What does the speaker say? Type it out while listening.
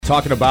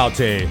talking about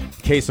a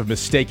case of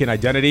mistaken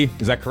identity.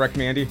 Is that correct,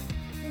 Mandy?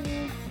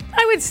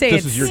 I would say This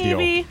it's is your deal.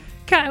 maybe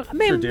kind of,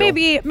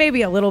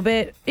 maybe a little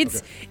bit.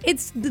 It's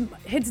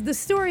the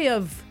story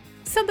of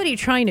somebody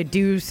trying to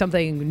do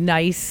something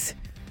nice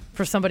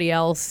for somebody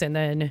else and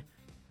then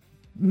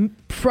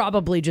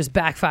probably just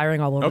backfiring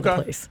all over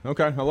the place.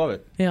 Okay, I love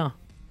it. Yeah.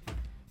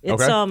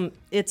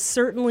 It's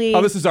certainly.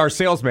 Oh, this is our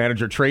sales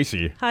manager,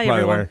 Traci. Hi, by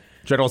everyone. the way.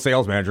 General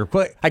sales manager.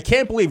 But I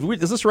can't believe,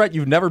 is this right?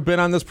 You've never been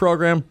on this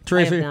program,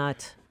 Traci? I have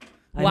not.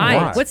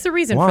 Why? What's the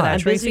reason for that, I'm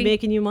busy Traci?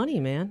 making you money,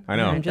 man. I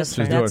know. I'm just,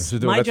 She's doing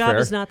my that's job fair.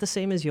 is not the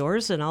same as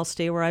yours, and I'll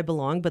stay where I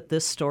belong. But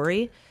this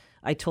story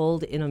I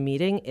told in a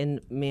meeting,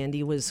 and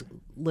Mandy was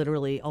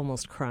literally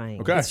almost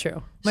crying. Okay. That's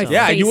true. My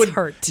Yeah, face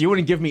hurt. You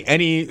wouldn't give me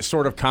any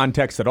sort of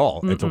context at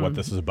all into what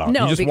this is about.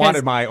 No, you just because-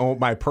 wanted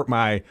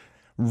my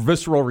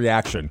visceral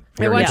reaction.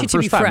 I want you to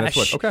be First time. That's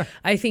fresh. okay.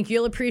 I think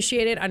you'll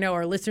appreciate it. I know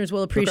our listeners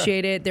will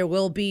appreciate it. There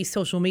will be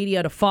social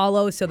media to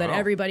follow so that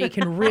everybody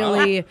can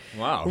really,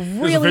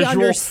 really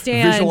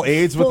understand. Visual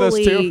aids with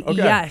this too?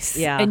 Okay. Yes.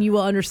 Yeah. And you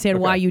will understand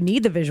why you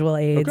need the visual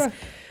aids. Okay.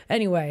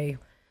 Anyway.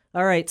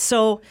 All right.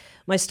 So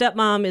my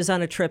stepmom is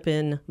on a trip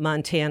in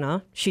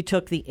Montana. She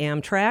took the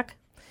Amtrak.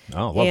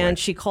 Oh, lovely. And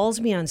she calls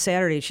me on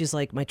Saturday. She's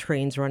like, my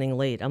train's running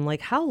late. I'm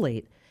like, how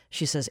late?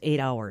 She says 8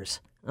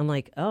 hours. I'm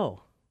like, oh,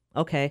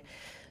 okay.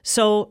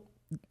 So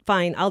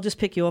fine, I'll just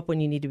pick you up when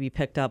you need to be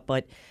picked up.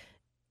 But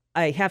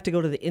I have to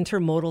go to the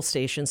intermodal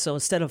station. So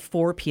instead of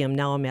 4 p.m.,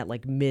 now I'm at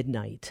like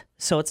midnight.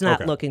 So it's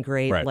not looking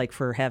great, Right. like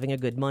for having a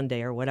good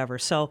Monday or whatever.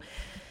 So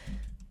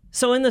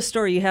in the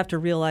story, you have to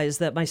realize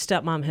that my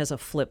stepmom has a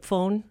flip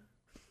phone.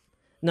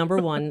 Number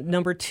one.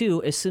 Number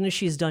two, as soon as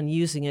she's done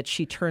using it,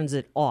 she turns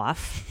it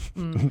off.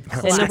 And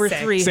number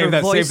three, Save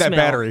that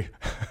battery.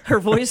 her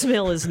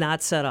voicemail is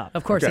not set up.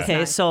 Of course it's Okay,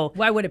 not. so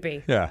Why would it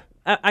be? Yeah.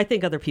 I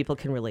think other people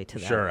can relate to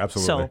that. Sure,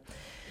 absolutely. So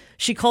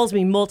she calls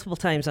me multiple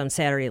times on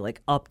Saturday,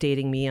 like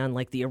updating me on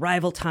like the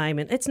arrival time.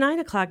 And it's 9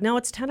 o'clock. Now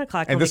it's 10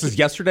 o'clock. And this is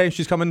yesterday?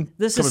 She's coming?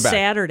 This coming is back.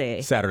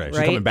 Saturday. Saturday. She's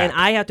right? coming back. And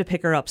I have to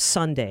pick her up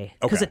Sunday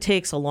because Okay. it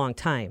takes a long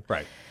time.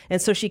 Right.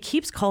 And so she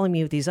keeps calling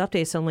me with these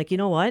updates. I'm like, you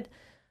know what?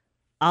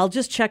 I'll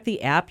just check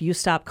the app. You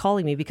stop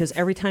calling me because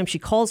every time she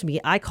calls me,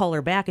 I call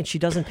her back and she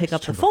doesn't pick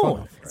up the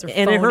phone. Her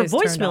And phone her is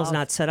turned voicemail's off.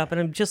 not set up. And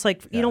I'm just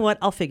like, you know what?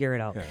 I'll figure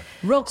it out. Yeah.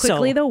 Real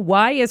quickly, So- though,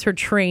 why is her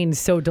train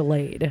so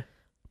delayed?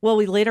 Well,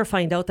 we later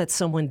find out that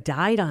someone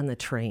died on the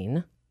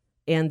train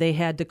and they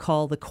had to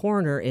call the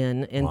coroner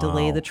in and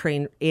delay the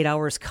train 8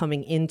 hours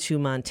coming into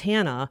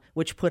Montana,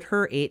 which put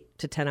her 8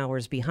 to 10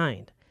 hours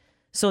behind.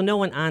 So no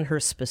one on her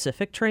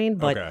specific train,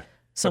 but Okay.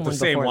 someone But the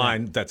same before that.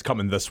 line that's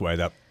coming this way,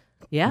 that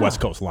Yeah.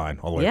 West Coast line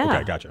all the way. Yeah.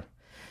 Okay, gotcha.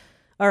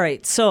 All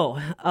right. So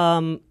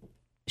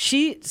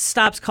she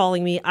stops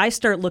calling me. I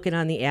start looking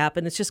on the app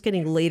and it's just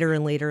getting later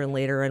and later and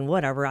later and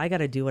whatever. I got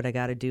to do what I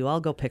got to do. I'll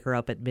go pick her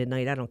up at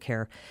midnight. I don't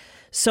care.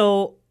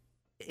 So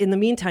in the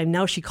meantime,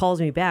 now she calls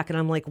me back and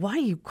I'm like, why are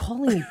you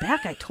calling me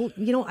back? I told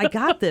I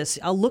got this.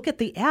 I'll look at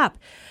the app.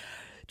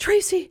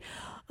 Traci,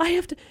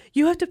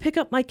 you have to pick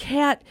up my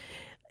cat.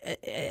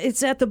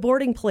 It's at the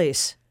boarding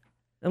place.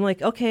 I'm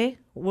like, okay,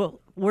 well,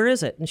 where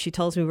is it? And she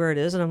tells me where it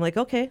is. And I'm like,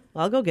 okay,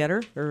 I'll go get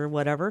her or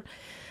whatever.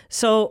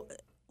 So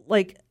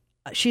like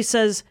she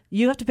says,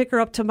 you have to pick her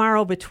up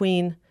tomorrow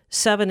between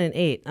 7 and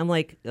 8. I'm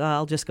like,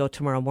 I'll just go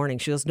tomorrow morning.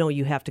 She goes, no,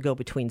 you have to go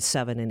between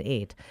 7 and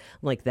 8. I'm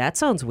like, that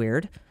sounds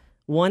weird.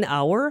 1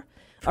 hour?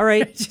 All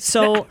right.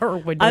 So her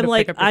window I'm to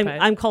like, pick up your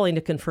pet. I'm calling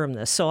to confirm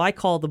this. So I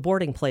call the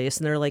boarding place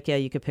and they're like, yeah,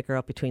 you could pick her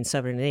up between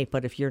 7 and 8.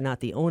 But if you're not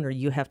the owner,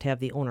 you have to have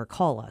the owner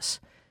call us.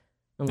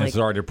 I'm This is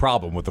already a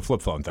problem with the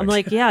flip phone thing. I'm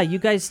like, yeah, you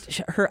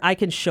guys, I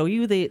can show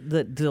you the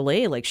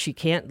delay. Like she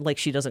can't, like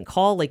she doesn't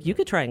call. Like you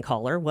could try and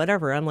call her,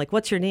 whatever. I'm like,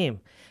 what's your name?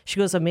 She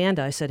goes,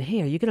 Amanda. I said,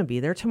 hey, are you going to be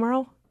there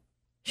tomorrow?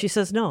 She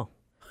says, no.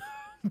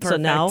 So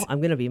now I'm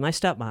going to be my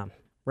stepmom,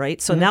 right?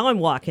 So now I'm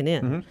walking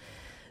in.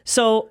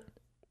 So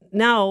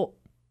now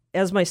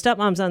as my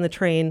stepmom's on the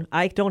train,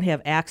 I don't have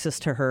access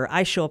to her.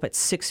 I show up at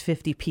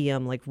 6:50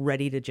 p.m. like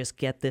ready to just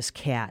get this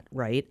cat,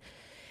 right?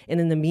 And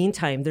in the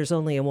meantime, there's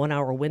only a 1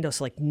 hour window.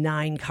 So like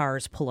 9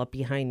 cars pull up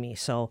behind me.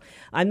 So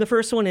I'm the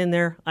first one in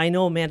there. I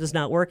know Amanda's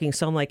not working.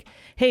 So I'm like,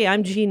 hey,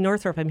 I'm Jean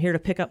Northrup. I'm here to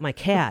pick up my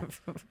cat.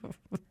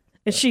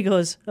 And she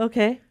goes,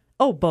 okay.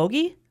 Oh,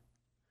 Bogey?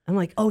 I'm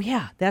like, oh,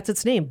 yeah, that's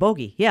its name,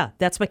 Bogey. Yeah,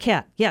 that's my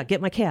cat. Yeah,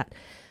 get my cat.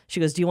 She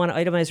goes, do you want to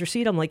itemize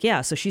receipt? I'm like,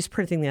 yeah. So she's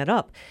printing that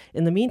up.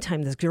 In the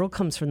meantime, this girl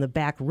comes from the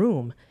back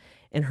room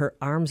and her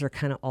arms are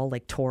kind of all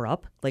like tore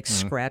up, like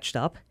scratched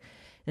up.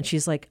 And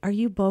she's like, are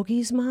you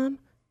Bogey's mom?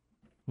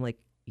 I'm like,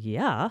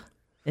 yeah.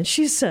 And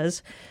she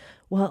says,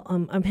 well,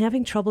 I'm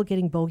having trouble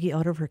getting Bogey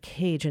out of her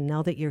cage. And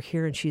now that you're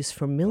here and she's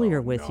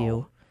familiar with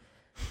you,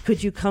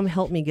 could you come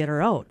help me get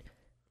her out?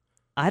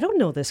 I don't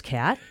know this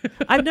cat.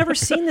 I've never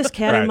seen this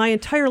cat in my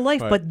entire life,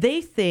 but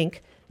they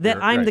think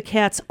that I'm the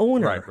cat's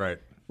owner.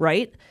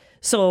 Right?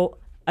 So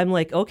I'm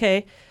like,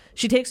 okay.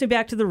 She takes me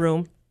back to the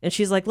room and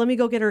she's like, let me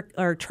go get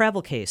her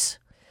travel case.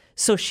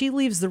 So she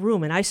leaves the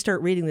room, and I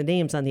start reading the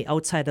names on the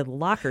outside of the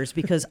lockers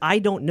because I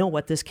don't know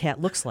what this cat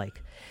looks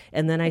like.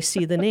 And then I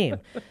see the name,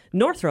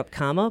 Northrop,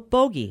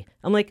 Bogey.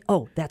 I'm like,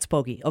 oh, that's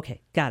Bogey.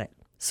 Okay, got it.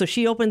 So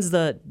she opens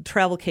the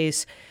travel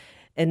case,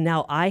 and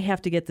now I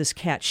have to get this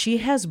cat. She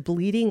has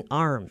bleeding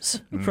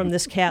arms from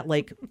this cat,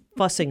 like,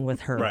 fussing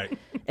with her. Right.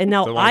 And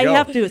now I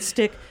have to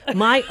stick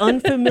my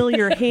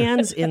unfamiliar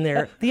hands in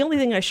there. The only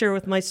thing I share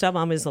with my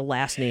stepmom is the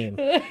last name.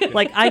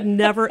 Like, I've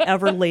never,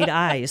 ever laid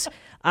eyes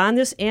on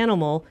this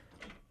animal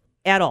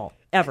at all,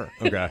 ever.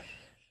 Okay.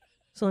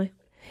 So like,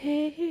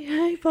 hey,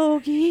 hi,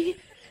 Bogey.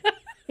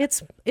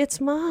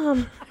 It's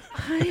Mom.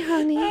 Hi,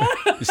 honey.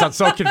 You sound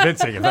so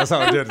convincing. If that's how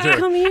I did it too.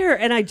 Come here.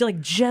 And I like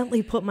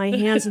gently put my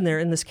hands in there,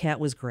 and this cat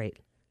was great.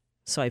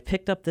 So I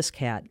picked up this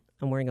cat.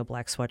 I'm wearing a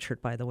black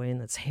sweatshirt, by the way,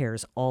 and its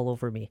hair's all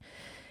over me.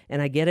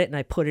 And I get it, and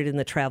I put it in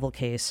the travel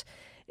case,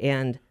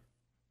 and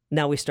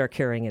now we start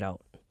carrying it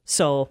out.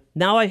 So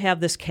now I have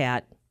this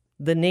cat.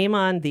 The name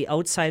on the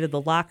outside of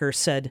the locker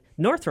said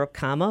Northrop,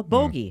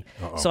 Bogey.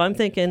 So I'm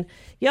thinking,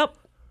 yep,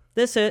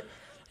 this it.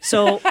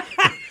 So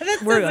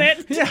we're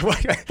it. Yeah.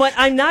 But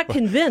I'm not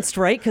convinced,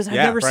 right? Because I've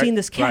never seen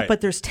this cat, right.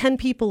 but there's 10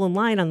 people in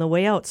line on the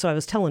way out. So I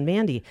was telling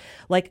Mandy,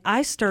 like,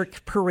 I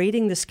start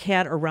parading this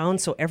cat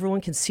around so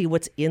everyone can see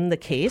what's in the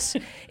case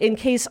in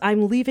case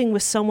I'm leaving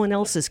with someone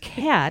else's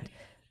cat.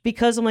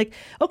 Because I'm like,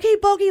 okay,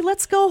 Bogey,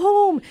 let's go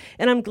home.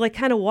 And I'm like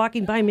kind of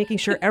walking by, making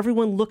sure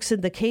everyone looks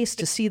in the case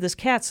to see this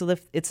cat. So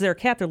if it's their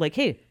cat, they're like,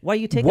 hey, why are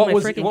you taking my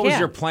freaking cat? What was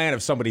your plan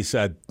if somebody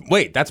said,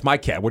 wait, that's my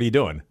cat. What are you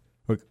doing?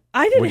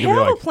 I didn't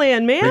have a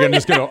plan, man. You're going to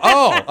just go,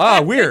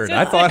 oh, weird.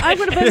 I thought I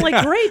would have been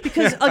like, great,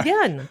 because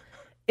again,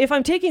 if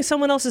I'm taking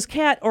someone else's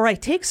cat or I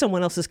take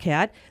someone else's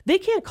cat, they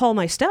can't call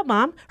my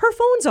stepmom. Her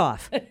phone's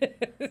off.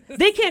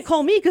 They can't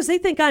call me because they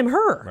think I'm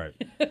her.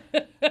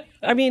 Right.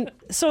 I mean,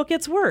 so it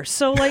gets worse.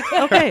 So like,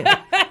 okay.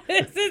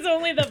 This is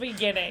only the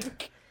beginning.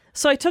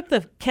 So I took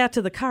the cat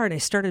to the car and I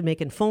started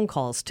making phone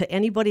calls to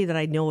anybody that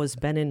I know has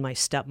been in my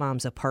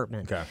stepmom's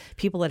apartment. Okay.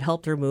 People that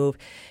helped her move.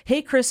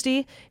 Hey,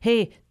 Christy.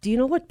 Hey, do you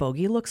know what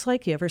Bogey looks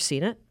like? You ever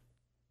seen it?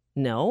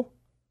 No.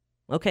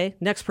 Okay,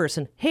 next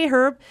person. Hey,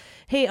 Herb.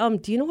 Hey,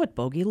 do you know what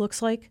Bogey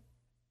looks like?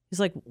 He's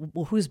like,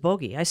 well, who's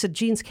Bogey? I said,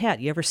 Jean's cat.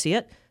 You ever see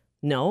it?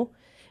 No.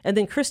 And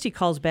then Christy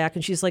calls back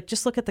and she's like,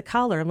 just look at the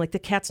collar. I'm like, the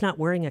cat's not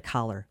wearing a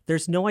collar.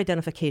 There's no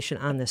identification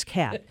on this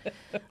cat.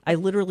 I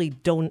literally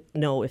don't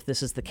know if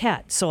this is the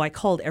cat. So I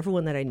called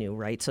everyone that I knew,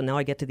 right? So now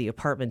I get to the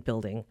apartment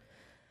building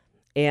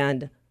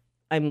and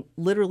I'm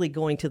literally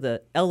going to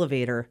the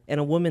elevator and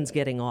a woman's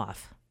getting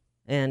off.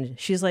 And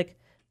she's like,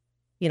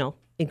 you know,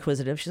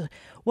 inquisitive. She's like,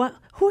 "What?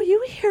 Who are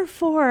you here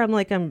for?" I'm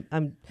like,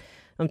 I'm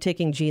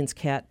taking Jean's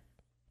cat.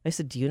 I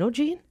said, "Do you know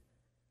Jean?"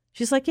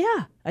 She's like,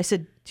 "Yeah." I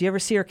said, "Do you ever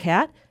see her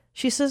cat?"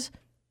 She says,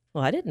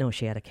 "Well, I didn't know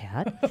she had a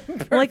cat."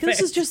 I'm like,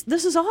 this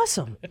is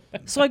awesome.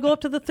 So I go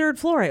up to the third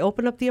floor. I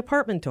open up the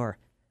apartment door.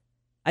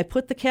 I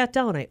put the cat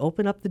down. I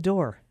open up the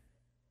door,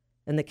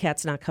 and the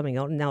cat's not coming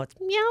out. And now it's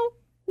meow,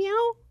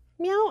 meow,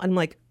 meow. I'm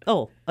like,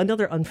 oh,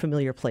 another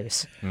unfamiliar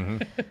place.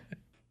 Mm-hmm.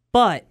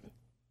 But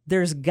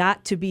there's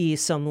got to be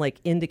some like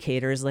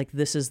indicators like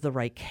this is the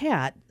right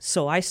cat.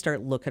 So I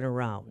start looking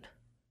around.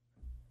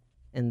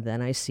 And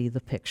then I see the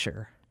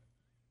picture.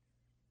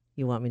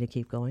 You want me to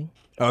keep going?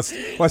 Let's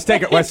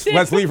take it.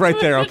 Let's leave right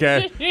there,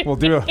 okay? We'll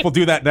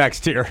do that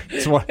next here.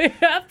 It's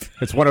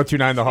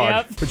 102.9 The Hog.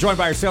 Yep. We're joined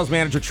by our sales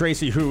manager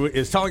Traci, who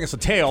is telling us a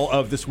tale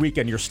of this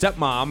weekend. Your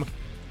stepmom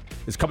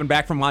is coming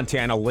back from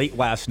Montana late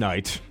last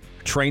night.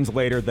 Trains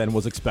later than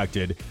was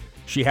expected.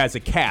 She has a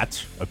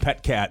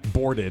pet cat,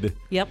 boarded.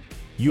 Yep.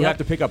 You have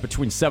to pick up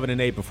between 7 and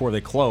 8 before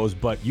they close,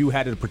 but you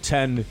had to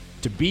pretend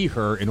to be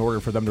her in order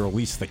for them to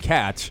release the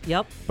cat.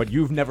 Yep. But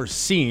you've never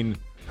seen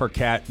her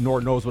cat,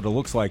 nor knows what it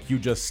looks like. You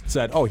just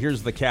said, "Oh,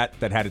 here's the cat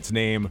that had its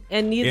name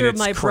and neither in its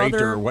my crate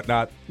brother or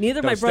whatnot."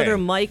 Neither my brother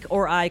Mike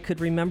or I could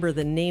remember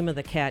the name of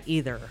the cat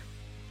either.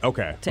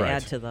 Okay, to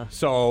add to the.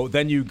 So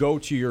then you go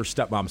to your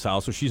stepmom's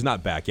house, so she's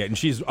not back yet, and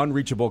she's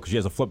unreachable because she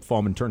has a flip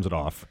phone and turns it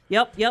off.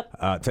 Yep.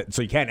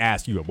 So you can't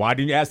ask you, why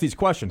didn't you ask these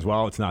questions?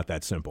 Well, it's not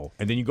that simple.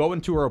 And then you go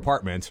into her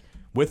apartment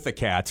with the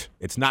cat.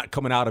 It's not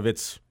coming out of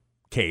its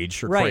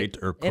cage or crate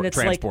or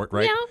transport,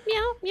 like, right? Meow,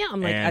 meow, meow.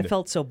 I'm like, I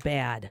felt so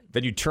bad.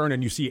 Then you turn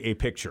and you see a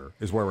picture.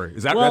 That's where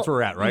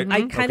we're at, right?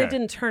 I kind of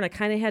didn't turn. I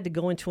kind of had to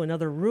go into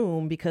another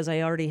room because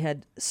I already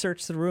had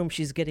searched the room.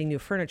 She's getting new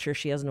furniture.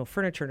 She has no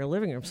furniture in her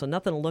living room, so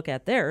nothing to look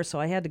at there. So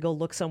I had to go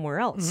look somewhere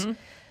else. Mm-hmm.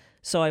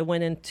 So I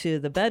went into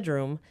the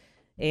bedroom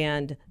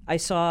and I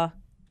saw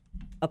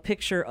a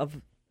picture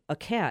of a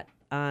cat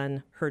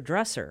on her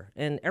dresser,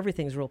 and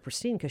everything's real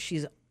pristine because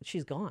she's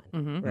gone,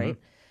 right?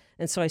 Mm-hmm.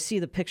 And so I see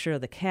the picture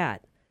of the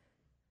cat,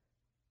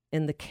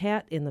 and the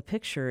cat in the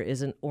picture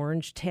is an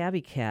orange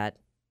tabby cat,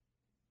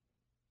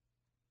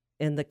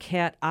 and the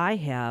cat I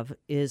have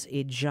is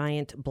a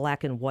giant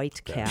black and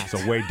white cat.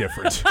 So way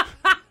different.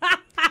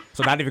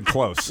 So not even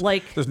close.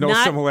 Like, there's no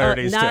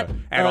similarities at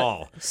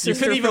all. You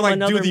couldn't even like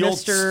do the old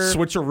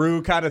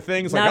switcheroo kind of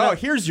things. Like,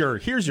 here's your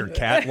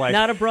cat. Like,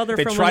 not a brother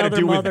they from try another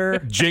to do mother.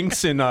 With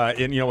Jinx in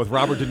with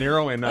Robert De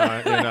Niro in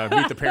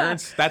Meet the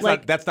Parents.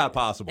 That's not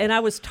possible. And I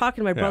was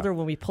talking to my brother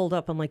when we pulled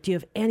up. I'm like, do you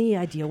have any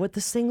idea what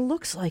this thing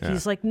looks like?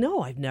 He's like,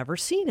 no, I've never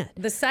seen it.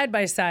 The side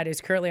by side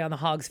is currently on the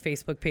Hogs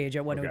Facebook page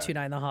at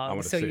 1029 The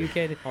Hog. So you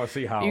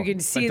can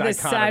see the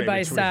side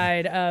by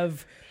side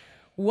of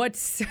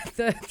what's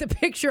the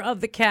picture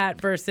of the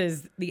cat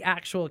versus the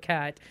actual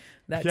cat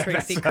that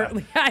Traci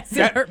currently has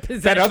in her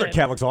possession. That other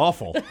cat looks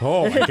awful.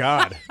 Oh my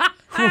God.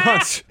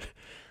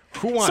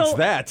 Who wants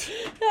that?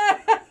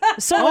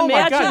 So imagine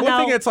my God. now,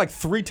 One thing that's like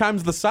 3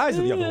 times the size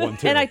of the other one,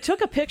 too. And I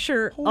took a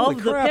picture Holy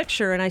of crap. the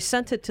picture, and I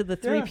sent it to the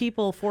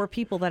 4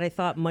 people that I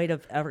thought might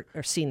have ever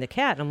seen the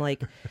cat. And I'm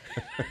like,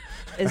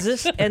 is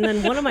this? And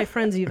then one of my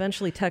friends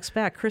eventually texts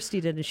back,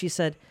 Christy did, and she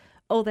said,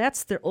 oh,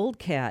 that's their old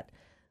cat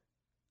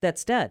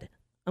that's dead.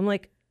 I'm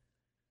like,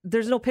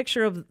 there's no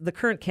picture of the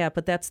current cat,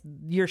 but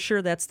you're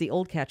sure that's the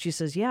old cat? She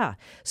says, yeah.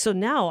 So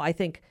now I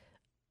think,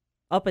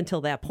 up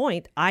until that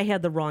point, I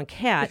had the wrong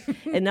cat,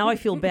 and now I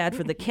feel bad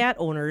for the cat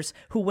owners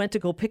who went to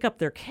go pick up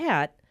their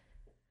cat,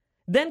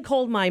 then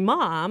called my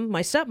mom,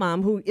 my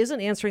stepmom, who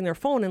isn't answering their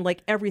phone, and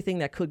like everything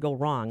that could go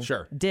wrong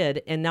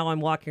did, and now I'm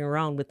walking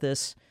around with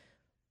this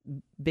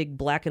big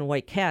black and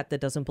white cat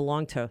that doesn't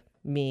belong to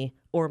me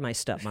or my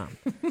stepmom.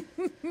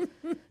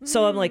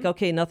 So I'm like,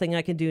 okay, nothing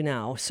I can do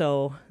now.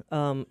 So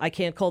I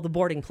can't call the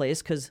boarding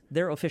place because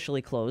they're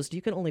officially closed.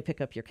 You can only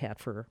pick up your cat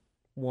for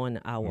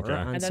 1 hour on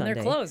Sunday. And then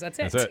they're closed. That's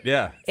it.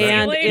 Yeah.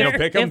 And you don't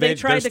pick them,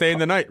 they're staying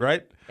the night,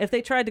 right? If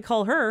they tried to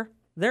call her,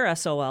 they're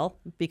SOL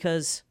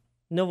because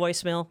no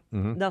voicemail,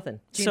 nothing.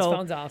 Jean's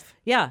phone's off.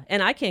 Yeah,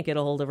 and I can't get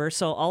a hold of her.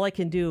 So all I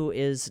can do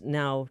is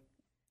now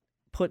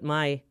put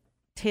my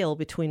tail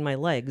between my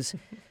legs,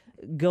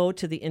 go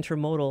to the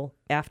intermodal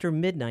after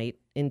midnight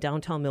in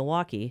downtown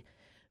Milwaukee,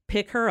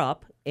 pick her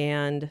up,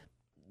 and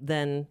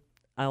then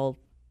I'll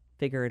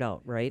figure it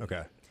out, right?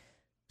 Okay.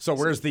 So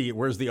where's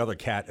the other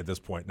cat at this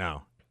point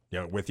now?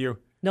 Yeah, with you?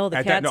 No,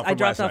 the cat's. I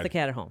dropped off the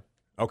cat at home.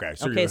 Okay.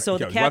 So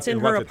the cat's in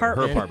her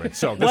apartment.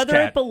 So whether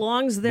it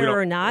belongs there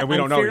or not, we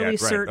don't know fairly yet.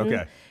 certain. Right.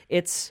 Okay.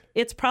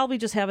 It's probably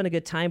just having a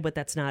good time, but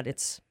that's not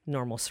its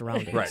normal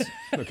surroundings. Right.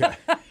 Okay.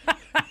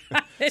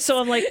 So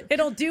I'm like,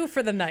 it'll do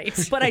for the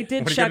night. But I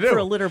did check for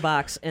a litter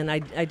box, and I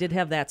did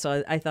have that.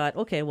 So I thought,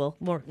 okay, well,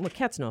 more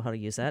cats know how to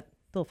use that.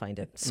 They'll find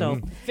it. So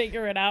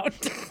figure it out.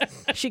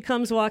 She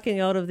comes walking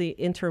out of the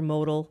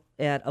intermodal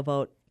at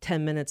about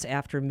 10 minutes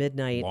after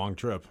midnight. Long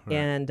trip. Right.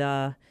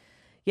 And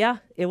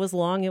it was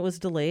long. It was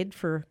delayed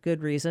for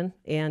good reason.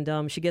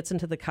 And she gets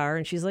into the car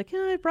and she's like,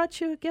 I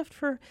brought you a gift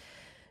for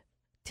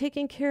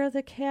taking care of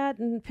the cat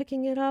and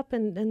picking it up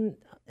and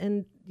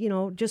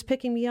just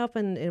picking me up.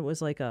 And it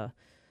was like a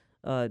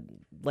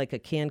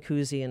can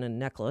koozie and a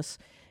necklace.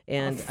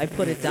 And I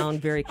put it down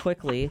very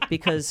quickly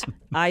because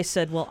I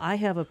said, well, I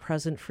have a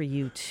present for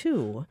you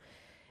too.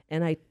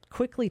 And I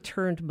quickly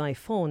turned my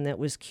phone that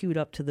was queued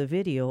up to the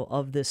video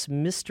of this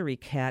mystery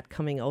cat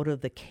coming out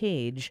of the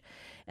cage,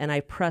 and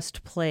I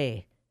pressed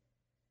play.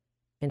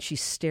 And she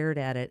stared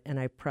at it, and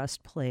I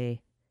pressed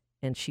play,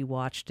 and she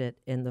watched it,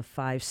 and the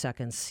 5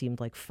 seconds seemed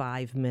like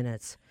 5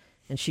 minutes.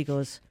 And she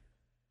goes,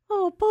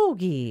 oh,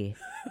 Bogey.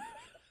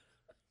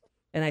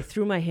 And I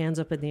threw my hands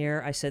up in the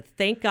air. I said,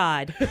 thank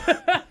God.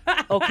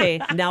 Okay,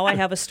 now I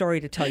have a story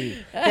to tell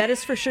you. That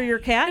is for sure your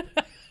cat?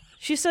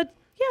 She said,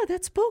 yeah,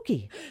 that's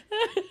Bogey.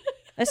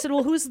 I said,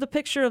 well, who's the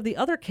picture of the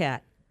other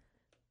cat?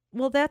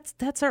 Well,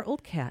 that's our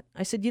old cat.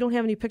 I said, you don't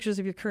have any pictures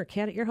of your current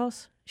cat at your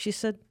house? She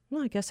said,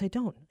 no, I guess I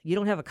don't. You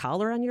don't have a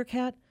collar on your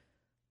cat?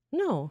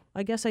 No,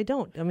 I guess I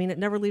don't. I mean, it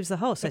never leaves the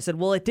house. I said,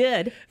 well, it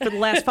did for the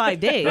last 5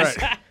 days.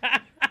 Right.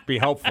 Be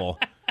helpful.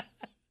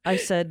 I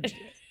said,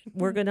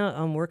 we're going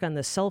to work on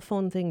the cell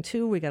phone thing,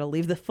 too. We got to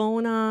leave the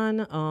phone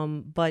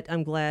on. But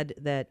I'm glad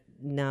that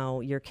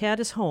now your cat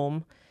is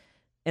home,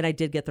 and I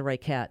did get the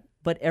right cat.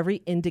 But every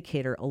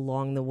indicator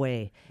along the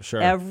way,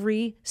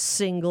 every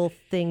single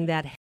thing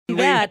didn't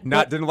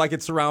like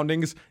its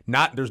surroundings.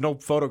 There's no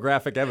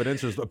photographic evidence.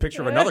 There's a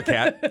picture of another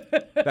cat.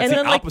 That's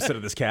the opposite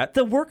of this cat.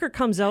 The worker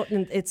comes out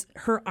and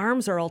her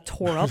arms are all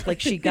tore up, like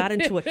she got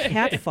into a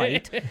cat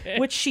fight,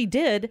 which she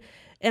did.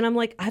 And I'm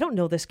like, I don't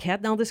know this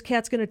cat. Now this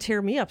cat's going to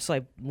tear me up. So I,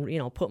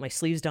 put my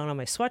sleeves down on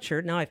my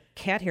sweatshirt. Now I have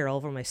cat hair all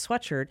over my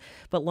sweatshirt.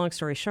 But long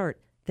story short,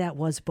 that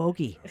was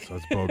Bogey. So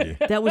it's Bogey.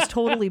 That was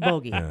totally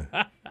Bogey.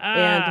 Yeah.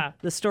 And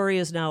the story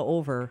is now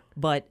over,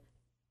 but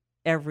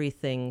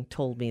everything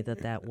told me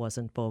that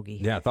wasn't Bogey.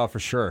 Yeah, I thought for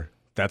sure.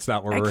 That's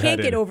not where we're headed. I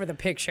can't get over the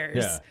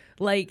pictures. Yeah.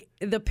 Like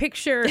the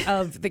picture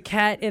of the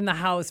cat in the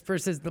house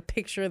versus the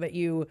picture that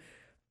you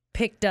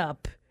picked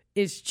up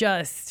is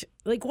just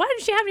like, why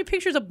did she have any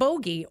pictures of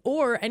Bogey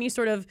or any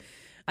sort of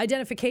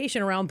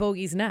identification around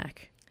Bogey's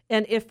neck?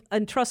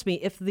 And trust me,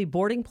 if the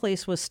boarding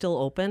place was still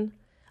open,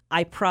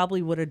 I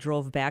probably would have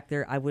drove back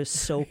there. I was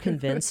so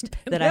convinced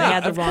that I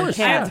had the wrong I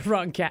cat. had the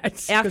wrong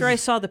cat. After I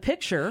saw the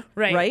picture,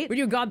 right? When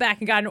you gone back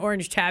and got an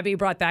orange tabby,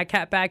 brought that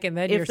cat back, and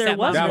then your there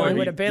was stepmom one, really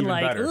would have been even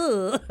like, better.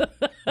 ugh.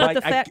 But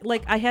the fact,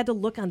 I had to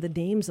look on the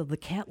names of the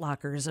cat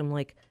lockers. I'm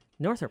like,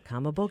 Northrop,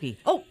 Bogey.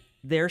 Oh,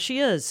 there she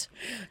is.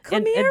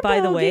 Come here, and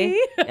by Bogey.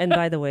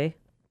 the way,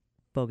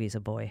 Bogey's a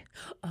boy.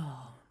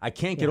 I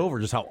can't get over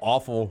just how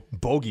awful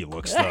Bogey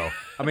looks, though.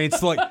 I mean,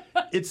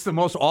 it's the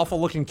most awful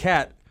looking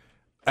cat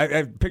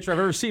picture I've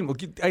ever seen. Look,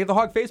 I have the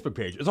Hog Facebook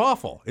page. It's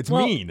awful. It's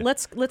mean.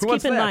 Let's Who keep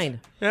wants in that? mind.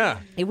 Yeah.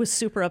 It was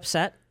super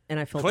upset, and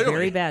I felt Clearly,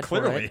 very bad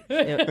for it.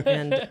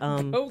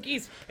 And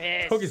Bogey's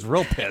pissed. Bogey's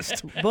real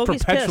pissed.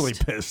 Bogey's Perpetually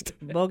pissed.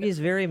 Bogey's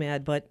very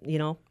mad, but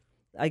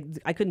I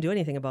couldn't do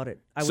anything about it.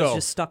 I was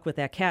just stuck with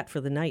that cat for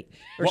the night,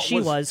 or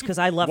she was, because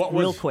I left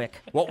real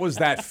quick. What was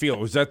that feel?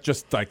 Was that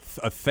just like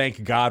a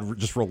thank God,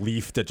 just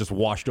relief that just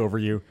washed over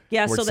you?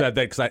 Yeah, where so it said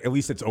that because at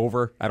least it's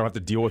over. I don't have to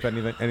deal with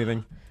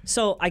anything.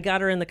 So I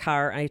got her in the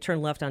car. I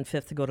turned left on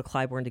 5th to go to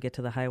Clybourne to get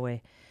to the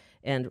highway,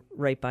 and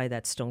right by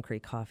that Stone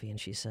Creek Coffee, and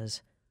she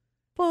says,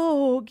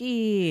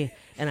 Bogey.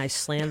 And I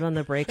slammed on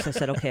the brakes. I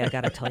said, okay, I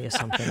got to tell you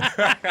something.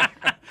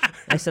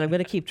 I said, I'm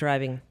going to keep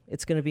driving.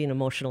 It's going to be an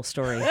emotional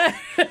story.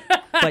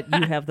 But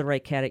you have the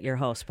right cat at your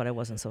house, but I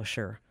wasn't so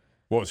sure.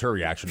 What was her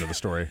reaction to the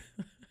story?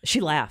 She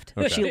laughed.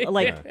 Okay. She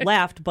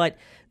laughed, but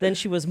then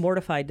she was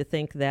mortified to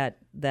think that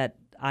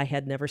I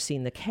had never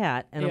seen the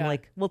cat. And I'm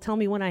like, well, tell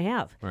me when I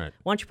have. Right.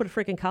 Why don't you put a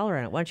freaking collar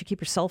on it? Why don't you keep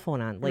your cell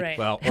phone on? Like, Right.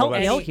 help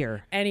me out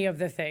here. Any of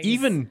the things.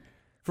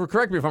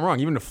 Correct me if I'm wrong,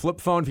 even a flip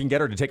phone, if you can get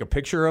her to take a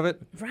picture of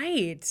it,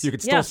 Right. you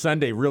could still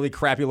send a really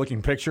crappy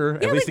looking picture,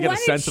 at least to get a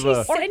sense of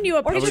a... send you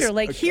a picture?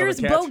 Like, here's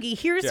cat. Bogey.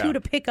 Here's who to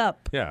pick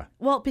up. Yeah.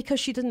 Well, because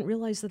she didn't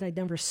realize that I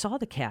never saw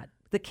the cat.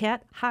 The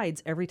cat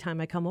hides every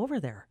time I come over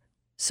there.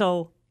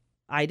 So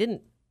I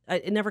didn't.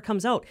 It never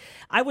comes out.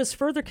 I was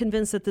further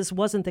convinced that this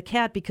wasn't the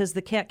cat because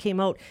the cat came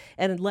out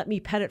and let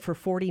me pet it for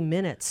 40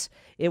 minutes.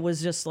 It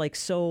was just like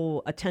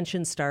so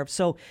attention starved.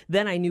 So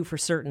then I knew for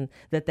certain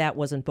that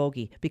wasn't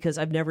Bogey because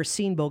I've never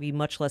seen Bogey,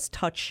 much less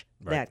touch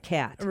that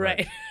cat.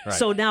 Right.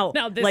 So now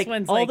this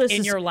one's all this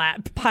in is your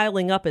lap.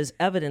 piling up as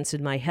evidence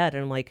in my head.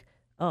 And I'm like,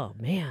 oh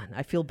man,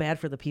 I feel bad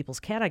for the people's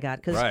cat I got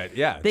because they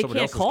somebody can't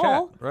else's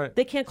call. cat. Right.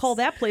 They can't call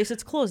that place.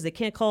 It's closed. They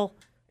can't call.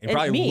 And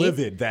probably me.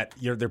 livid that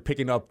they're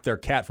picking up their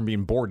cat from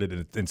being boarded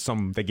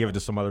and they give it to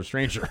some other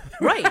stranger.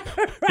 Right.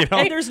 You know?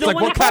 And there's no It's like,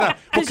 one what to kind call,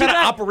 of 'cause you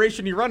got-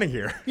 operation are you running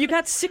here? You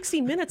got 60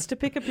 minutes to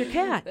pick up your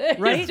cat,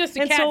 right? It's just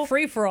a And cat so-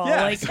 free for all.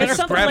 Yeah, Like, just it's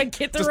something grab- like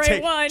get the just right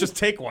take, one. Just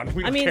take one.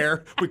 We don't mean-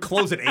 care. We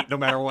close at 8 no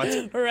matter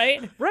what.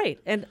 Right. Right.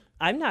 And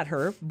I'm not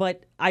her,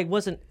 but I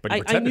wasn't. But you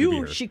I pretended to be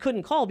knew her. she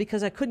couldn't call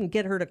because I couldn't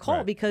get her to call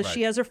Right, because right.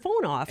 she has her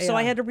phone off. So Yeah.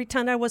 I had to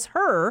pretend I was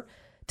her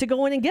to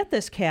go in and get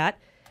this cat.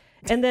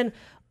 And then,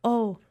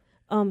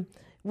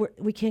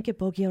 we can't get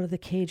Bogey out of the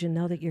cage, and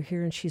now that you're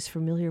here and she's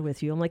familiar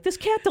with you, I'm like, this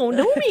cat don't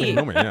know me.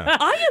 Yeah.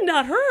 I am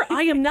not her.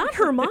 I am not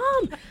her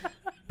mom.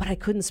 But I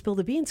couldn't spill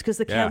the beans because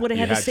the cat would have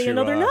you had to stay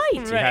another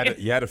night.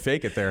 You had to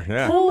fake it there.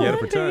 Yeah. Oh, you had to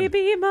pretend.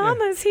 baby,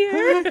 Mama's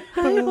here.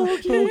 Hi,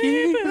 Bogey.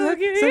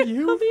 Bogey. Is that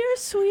you? Come here,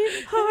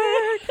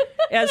 sweetheart.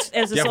 As Do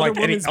this you have other like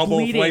any woman's elbow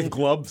bleeding. length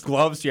gloves?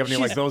 Do you have any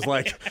like those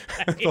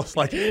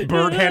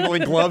bird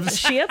handling gloves?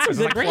 She had some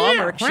good like, claw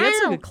marks. She had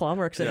some good claw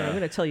marks in her. I'm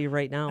going to tell you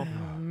right now.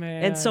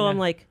 Man. And so I'm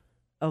like,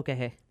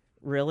 okay,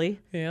 really?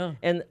 Yeah.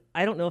 And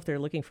I don't know if they're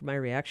looking for my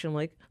reaction. I'm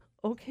like,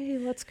 okay,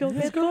 let's go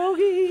get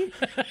Bogey.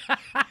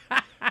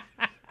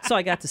 So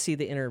I got to see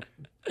the inner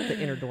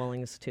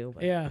dwellings too.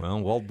 But. Yeah.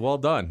 Well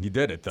done. You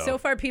did it though. So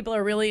far, people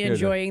are really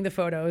enjoying the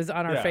photos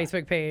on our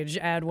Facebook page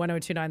at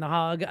 1029 The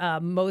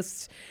Hog.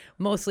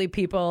 Mostly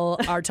people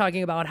are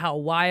talking about how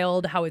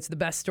wild, how it's the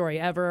best story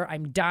ever.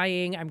 I'm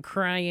dying. I'm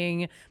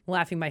crying. I'm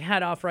laughing my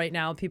head off right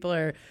now. People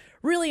are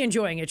really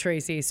enjoying it,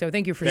 Tracy. So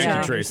thank you for sharing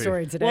your Tracy.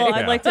 story today. Well,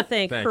 I'd like to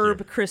thank Thank Herb,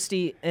 you.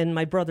 Christy, and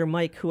my brother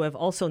Mike, who have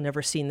also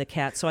never seen the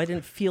cat, so I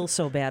didn't feel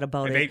so bad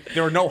about it. They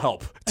were no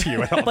help to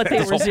you at all. But they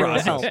this were whole zero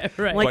process. help.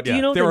 Right. Like, But do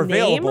you know they the were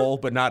name? available,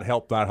 but not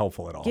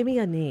helpful at all. Give me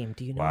a name.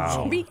 Do you know his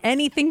Wow. name? Be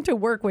anything to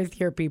work with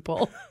here,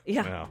 people.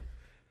 Yeah. Yeah.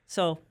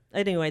 So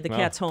anyway, the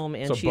cat's home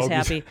and so she's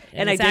Bogey's- happy.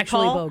 And I it's did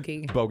actually call.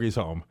 Bogey. Bogey's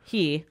home.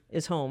 He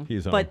is home.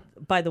 He's home.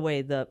 But by the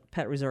way, the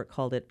pet resort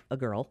called it a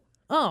girl.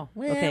 Oh,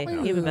 well, Okay,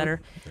 even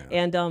better.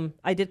 And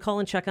I did call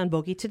and check on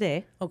Bogey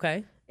today,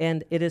 Okay.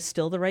 and it is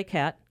still the right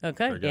cat,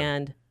 Okay. good.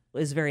 and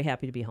is very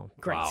happy to be home.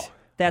 Great. Wow.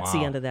 That's the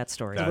Wow. end of that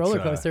story. That's, roller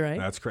coaster, right?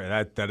 That's great.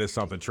 That is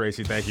something.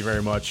 Tracy, thank you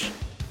very much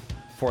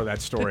for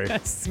that story.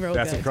 That's real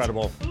That's good.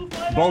 incredible.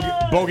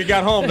 Bogey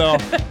got home though.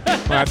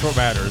 That's what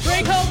matters.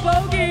 Break home,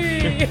 Bogey.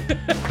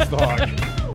 It's the Hog.